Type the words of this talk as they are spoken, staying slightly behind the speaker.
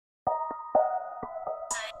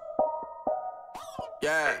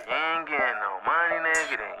Yeah. You ain't getting no money,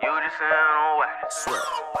 nigga, then you just sound whack. Swear.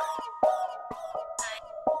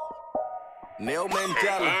 Neil If you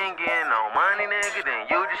Mandela. ain't getting no money, nigga, then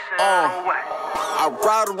you just sound whack. I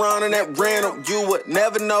ride around in that rental, you would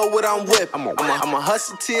never know what I'm with. I'm a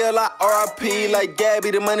hustle till I RIP like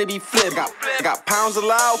Gabby, the money be flipped. I got pounds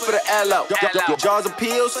allowed for the LO, jars of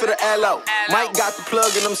pills for the LO. Mike got the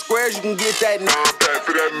plug in them squares, you can get that back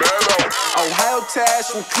for that mellow. Ohio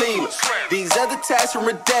tags from Cleveland, these other tags from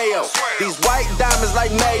Rodeo. These white diamonds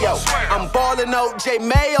like Mayo, I'm ballin' OJ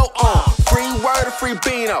Mayo on. Free word or free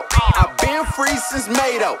Beano, I've been free since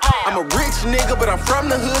Mayo. I'm a rich nigga, but I'm from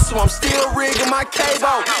the hood, so I'm still rigging my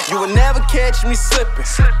cable. You will never catch me slipping.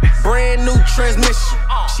 Brand new transmission.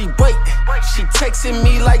 She waiting, she texting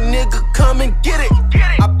me like nigga, come and get it.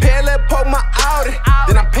 I parallel park my Audi,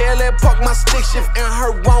 then I parallel park my stick shift in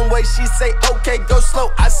her one way. She say okay, go slow.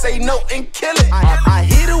 I say no and kill it. I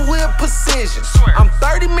hit it with precision. I'm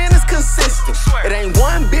 30 minutes consistent. It ain't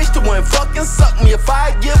one bitch that won't fucking suck me if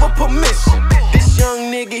I give her permission. This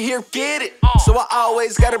young nigga here get it, so I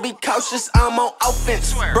always gotta be cautious. I'm on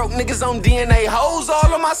offense. Broke niggas on DNA, hoes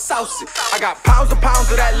all of my sauces. I got pounds and pounds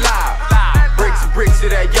of that live, bricks and bricks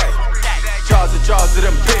of that yay, jars of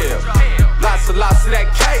them pills, lots of that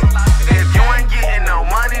cake. If you ain't getting no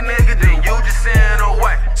money, nigga, then you just in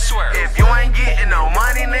away. If you ain't getting no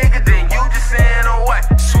money, nigga, then you just in away.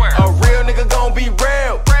 A real nigga gon' be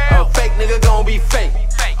real, a fake nigga gon' be fake.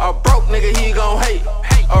 A broke nigga, he gon' hate.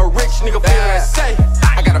 A rich nigga feel that safe.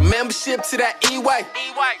 I got a membership to that E-Way.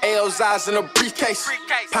 L's eyes in a briefcase.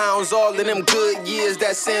 Pounds all of them good years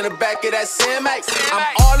that's in the back of that CMA. I'm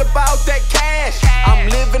all about that cash. I'm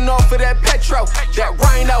living off of that Petro, that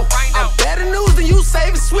Rhino. I'm better news than you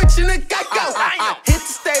saving, switching the Geico. I hit the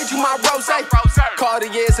stage with my rose,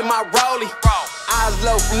 Cartiers in my rollie. Eyes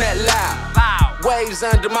low from that loud, waves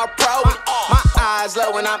under my pro. My eyes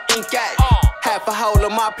low and I'm ink out. Half a hole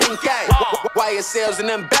of my pink eye. YSLs and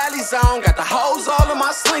them bellies on. Got the hoes all in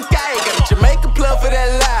my slink eye. Got a Jamaica plug for that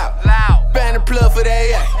loud, Bandit plug for that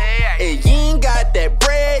yeah. If you ain't got that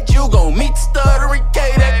bread, you gon' meet the stuttering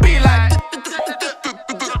K. That be like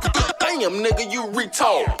damn nigga, you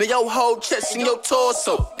retard. Then your whole chest and your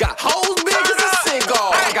torso got hoes big as a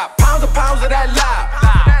cigar. I got pounds and pounds of that loud,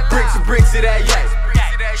 bricks and bricks of that yeah,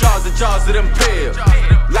 jars of them pills,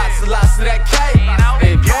 lots of that cake.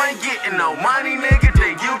 If you ain't getting no money, nigga,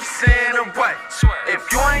 then you just in away.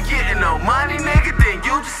 If you ain't getting no money, nigga, then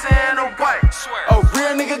you just in away. A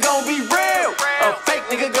real nigga gon' be real, a fake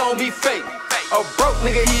nigga gon' be fake. A broke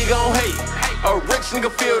nigga, he gon' hate. A rich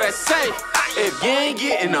nigga feel that safe. If you ain't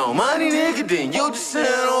getting no money, nigga, then you just in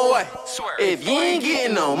away. If you ain't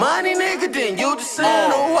getting no money, nigga, then you just in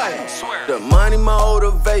away. The money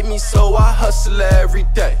motivate me, so I hustle every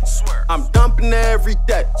day. I'm dumping every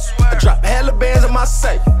day. I drop hella bands in my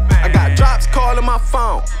safe. I got drops calling my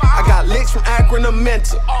phone. I got licks from Akron to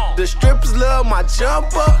Mentor. The strippers love my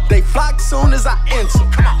jumper. They flock soon as I enter.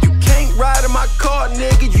 You can't ride in my car,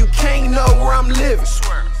 nigga. You can't know where I'm living.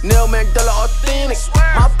 Neil Mandela authentic.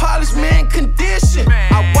 My polished man condition.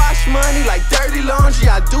 I wash money like dirty laundry.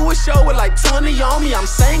 I do a show with like 20 on me. I'm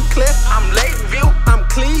St. Cliff, I'm Lakeview, I'm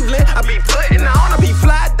Cleveland. I be putting on, I be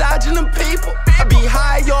fly dodging them people. I be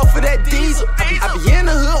high off of that diesel. I be in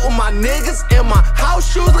the hood with my niggas in my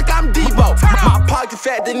house shoes like I'm Debo. My pocket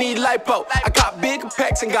fat, they need lipo. I got bigger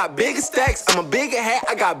packs and got bigger stacks. I'm a bigger hat,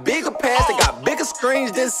 I got bigger pads. I got bigger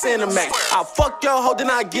screens than Cinemax. I fuck your hoe, then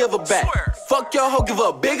I give her back. Fuck your hoe, give her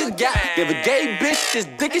a bigger gap. Give a gay bitch this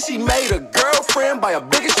dick and she made a girlfriend by a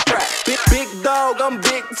bigger strap. Big dog, I'm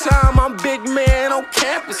big time, I'm big man on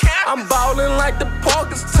campus. I'm ballin' like the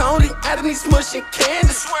Parkers, Tony, Anthony, Smush, and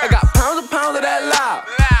Candace. I got pounds and pounds of that loud,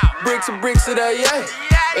 bricks and bricks of that yeah.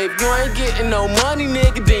 If you ain't getting no money,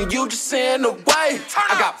 nigga, then you just in the way.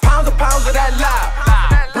 I got pounds and pounds of that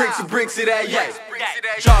loud, bricks and bricks of that yeah,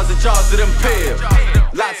 jars of them pills,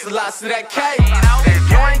 lots of that cake. If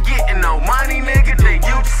you ain't getting no money, nigga, then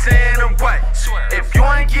you just in away. If you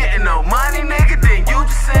ain't getting no money, nigga, then you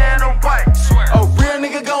just in away. A real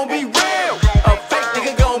nigga gon' be real, a fake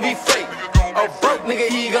nigga gon' be fake. A broke nigga,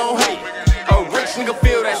 he gon' hate. A rich nigga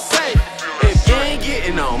feel that safe. If you ain't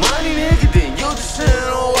getting no money, nigga, then you just in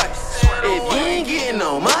away. If you ain't getting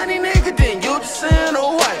no money, nigga, then you just in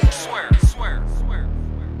away.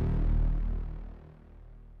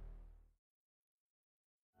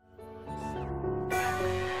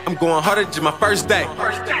 I'm going harder than my first day.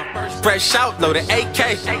 Fresh out, loaded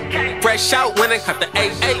AK. Fresh out, winning, cut the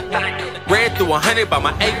 8-8. Ran through 100 by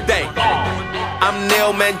my 8th day. I'm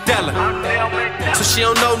Neil Mandela, so she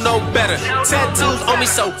don't know no better. Tattoos on me,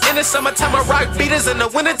 so in the summertime I rock beaters, in the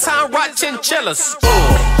wintertime rock chinchillas.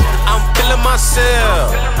 I'm feeling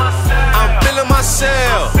myself. I'm feeling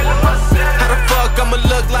myself. How the fuck I'ma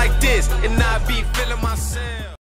look like this and not be feeling myself?